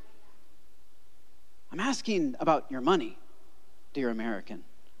do. I'm asking about your money, dear American.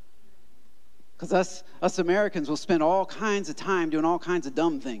 Because us Americans will spend all kinds of time doing all kinds of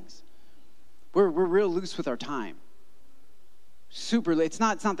dumb things. We're real loose with our time. It's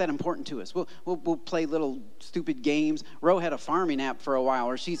not that important to us. We'll play little stupid games. Ro had a farming app for a while,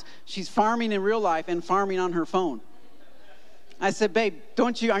 or she's farming in real life and farming on her phone. I said, babe,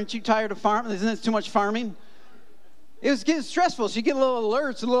 aren't you tired of farming? Isn't it too much farming? It was getting stressful. She'd get little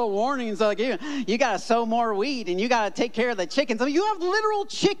alerts, little warnings like, you got to sow more wheat and you got to take care of the chickens. I mean, you have literal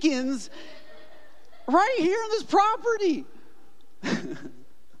chickens right here on this property.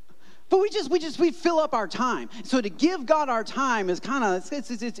 But we fill up our time. So to give God our time is kind of,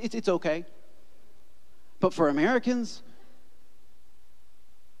 it's okay. But for Americans,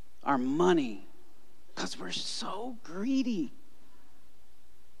 our money, because we're so greedy,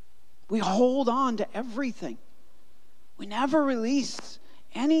 we hold on to everything. We never release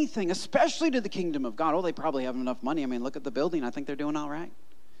anything, especially to the kingdom of God. Oh, they probably have enough money. I mean, look at the building. I think they're doing all right.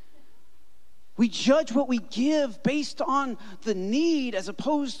 We judge what we give based on the need as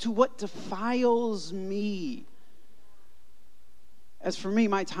opposed to what defiles me. As for me,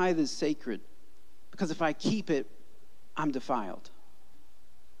 my tithe is sacred because if I keep it, I'm defiled.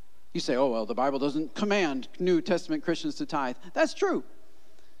 You say, oh, well, the Bible doesn't command New Testament Christians to tithe. That's true.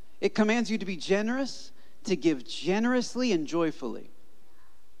 It commands you to be generous, to give generously and joyfully.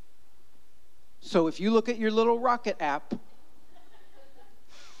 So if you look at your little Rocket app,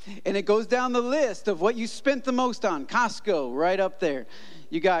 and it goes down the list of what you spent the most on. Costco, right up there.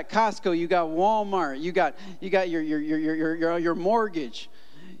 You got Costco, you got Walmart, you got your mortgage.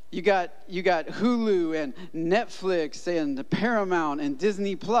 You got Hulu and Netflix and Paramount and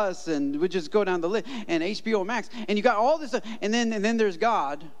Disney Plus, and we just go down the list, and HBO Max, and you got all this stuff, and then there's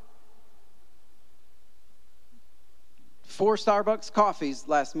God. 4 Starbucks coffees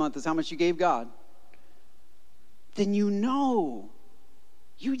last month is how much you gave God. Then you know.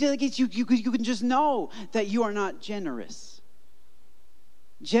 You can just know that you are not generous.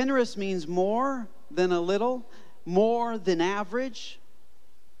 Generous means more than a little, more than average.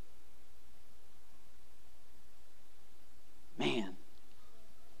 Man,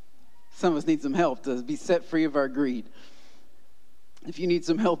 some of us need some help to be set free of our greed. If you need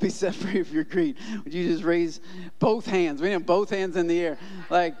some help, be set free of your greed. Would you just raise both hands? We need both hands in the air.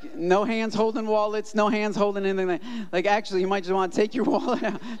 Like, no hands holding wallets, no hands holding anything. Like actually, you might just want to take your wallet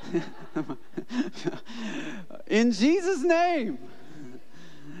out. In Jesus' name,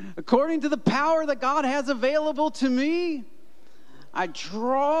 according to the power that God has available to me, I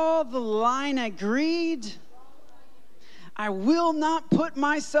draw the line at greed. I will not put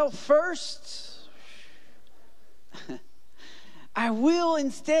myself first. I will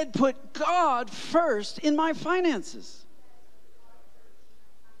instead put God first in my finances.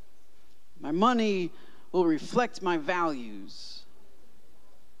 My money will reflect my values.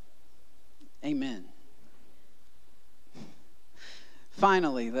 Amen.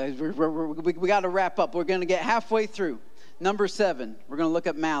 Finally, we got to wrap up. We're going to get halfway through. Number 7, we're going to look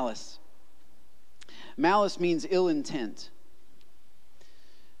at malice. Malice means ill intent.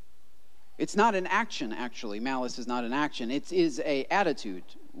 It's not an action, actually. Malice is not an action. It is an attitude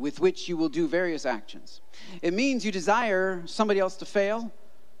with which you will do various actions. It means you desire somebody else to fail.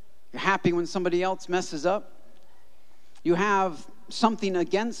 You're happy when somebody else messes up. You have something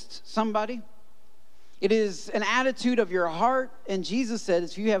against somebody. It is an attitude of your heart. And Jesus said,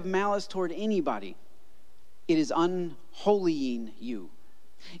 if you have malice toward anybody, it is unholying you.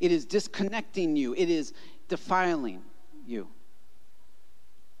 It is disconnecting you. It is defiling you.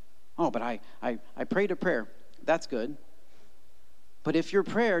 Oh, but I prayed a prayer. That's good. But if your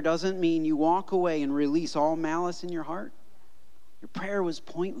prayer doesn't mean you walk away and release all malice in your heart, your prayer was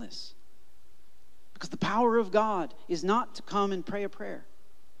pointless. Because the power of God is not to come and pray a prayer.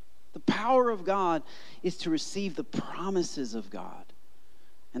 The power of God is to receive the promises of God.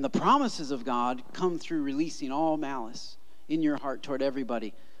 And the promises of God come through releasing all malice in your heart toward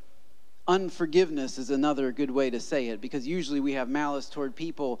everybody. Unforgiveness is another good way to say it, because usually we have malice toward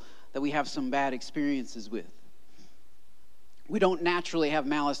people that we have some bad experiences with. We don't naturally have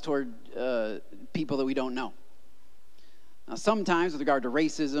malice toward people that we don't know. Now, sometimes with regard to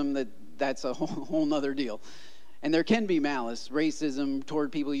racism, that's a whole nother deal. And there can be malice, racism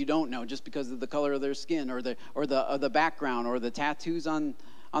toward people you don't know just because of the color of their skin or the background or the tattoos on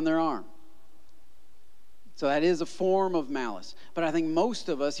their arm. So that is a form of malice. But I think most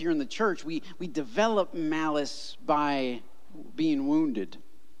of us here in the church, we develop malice by being wounded.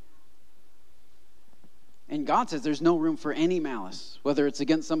 And God says there's no room for any malice, whether it's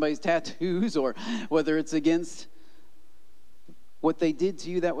against somebody's tattoos or whether it's against what they did to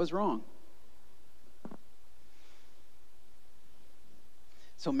you that was wrong.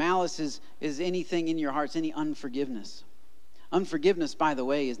 So malice is anything in your hearts, any unforgiveness. Unforgiveness, by the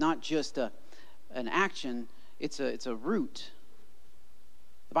way, is not just an action, it's a root.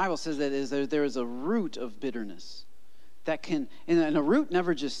 The Bible says that there is a root of bitterness that can, and a root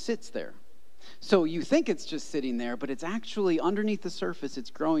never just sits there. So you think it's just sitting there, but it's actually underneath the surface, it's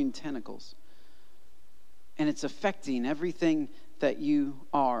growing tentacles. And it's affecting everything that you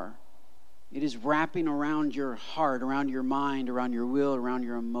are. It is wrapping around your heart, around your mind, around your will, around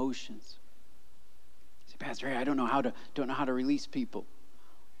your emotions. You say, Pastor, I don't know how to release people.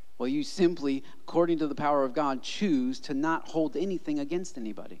 Well, you simply, according to the power of God, choose to not hold anything against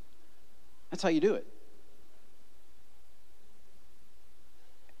anybody. That's how you do it.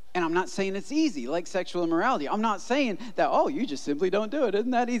 And I'm not saying it's easy, like sexual immorality. I'm not saying that, you just simply don't do it.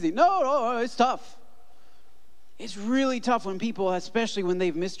 Isn't that easy? No, it's tough. It's really tough when people, especially when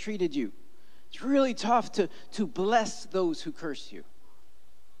they've mistreated you. It's really tough to bless those who curse you.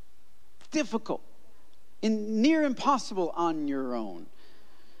 It's difficult and near impossible on your own.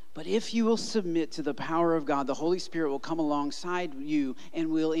 But if you will submit to the power of God, the Holy Spirit will come alongside you and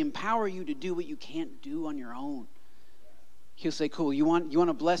will empower you to do what you can't do on your own. He'll say, cool, you want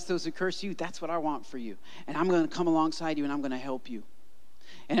to bless those who curse you? That's what I want for you. And I'm going to come alongside you and I'm going to help you.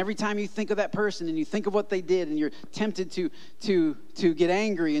 And every time you think of that person and you think of what they did and you're tempted to get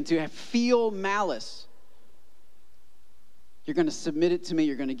angry and to feel malice, you're going to submit it to me.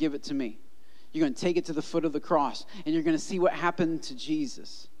 You're going to give it to me. You're going to take it to the foot of the cross and you're going to see what happened to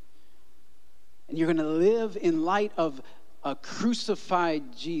Jesus. And you're going to live in light of a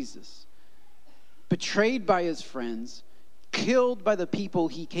crucified Jesus, betrayed by his friends, killed by the people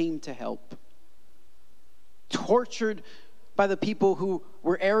he came to help, tortured by the people who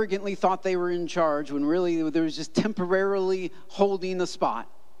were arrogantly thought they were in charge when really they was just temporarily holding the spot.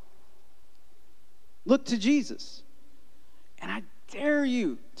 Look to Jesus. And I dare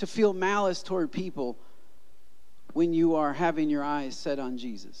you to feel malice toward people when you are having your eyes set on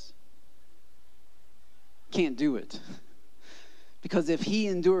Jesus. Can't do it. Because if he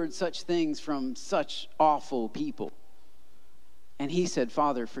endured such things from such awful people, and he said,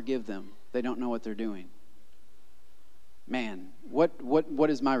 Father, forgive them. They don't know what they're doing. Man, what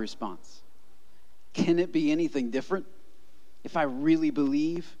is my response? Can it be anything different? If I really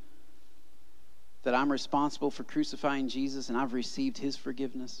believe that I'm responsible for crucifying Jesus and I've received his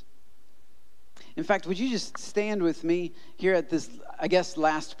forgiveness. In fact, would you just stand with me here at this, I guess,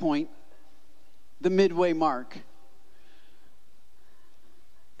 last point, the midway mark.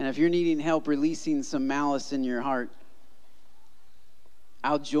 And if you're needing help releasing some malice in your heart,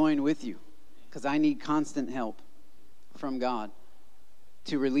 I'll join with you because I need constant help from God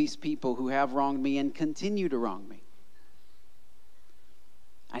to release people who have wronged me and continue to wrong me.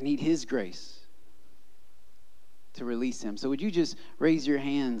 I need his grace to release him. So would you just raise your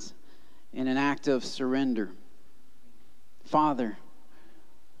hands in an act of surrender? Father,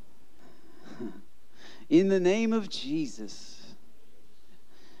 in the name of Jesus,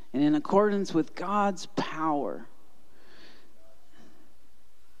 and in accordance with God's power,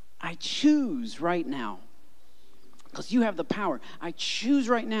 I choose right now, because you have the power, I choose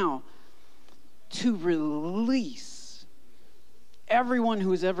right now to release everyone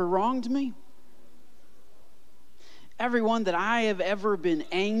who has ever wronged me, everyone that I have ever been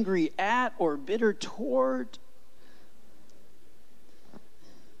angry at or bitter toward.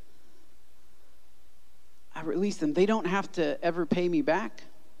 I release them. They don't have to ever pay me back.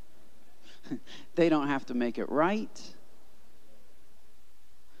 They don't have to make it right.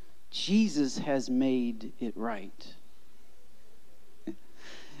 Jesus has made it right.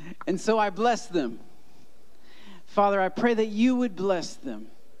 And so I bless them. Father, I pray that you would bless them.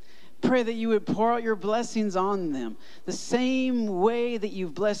 Pray that you would pour out your blessings on them. The same way that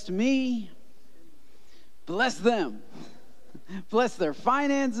you've blessed me, bless them. Bless their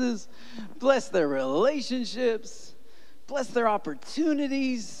finances. Bless their relationships. Bless their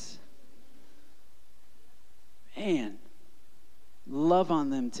opportunities. Man, love on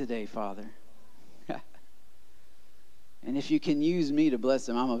them today, Father. And if you can use me to bless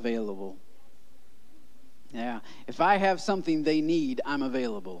them, I'm available. Yeah, if I have something they need, I'm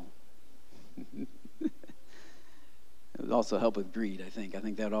available. It would also help with greed, I think. I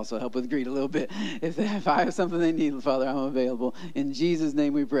think that would also help with greed a little bit. If I have something they need, Father, I'm available. In Jesus'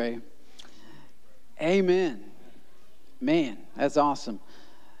 name we pray. Amen. Man, that's awesome.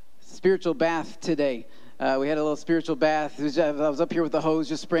 Spiritual bath today. We had a little spiritual bath. I was up here with the hose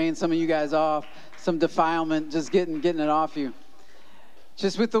just spraying some of you guys off. Some defilement, just getting it off you.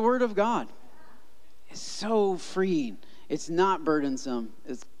 Just with the Word of God. It's so freeing. It's not burdensome.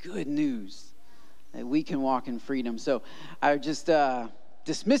 It's good news that we can walk in freedom. So I just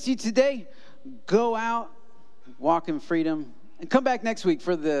dismiss you today. Go out, walk in freedom, and come back next week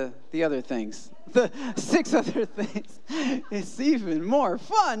for the other things. The 6 other things. It's even more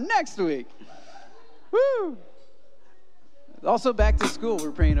fun next week. Woo! Also back to school.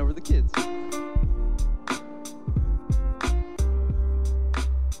 We're praying over the kids.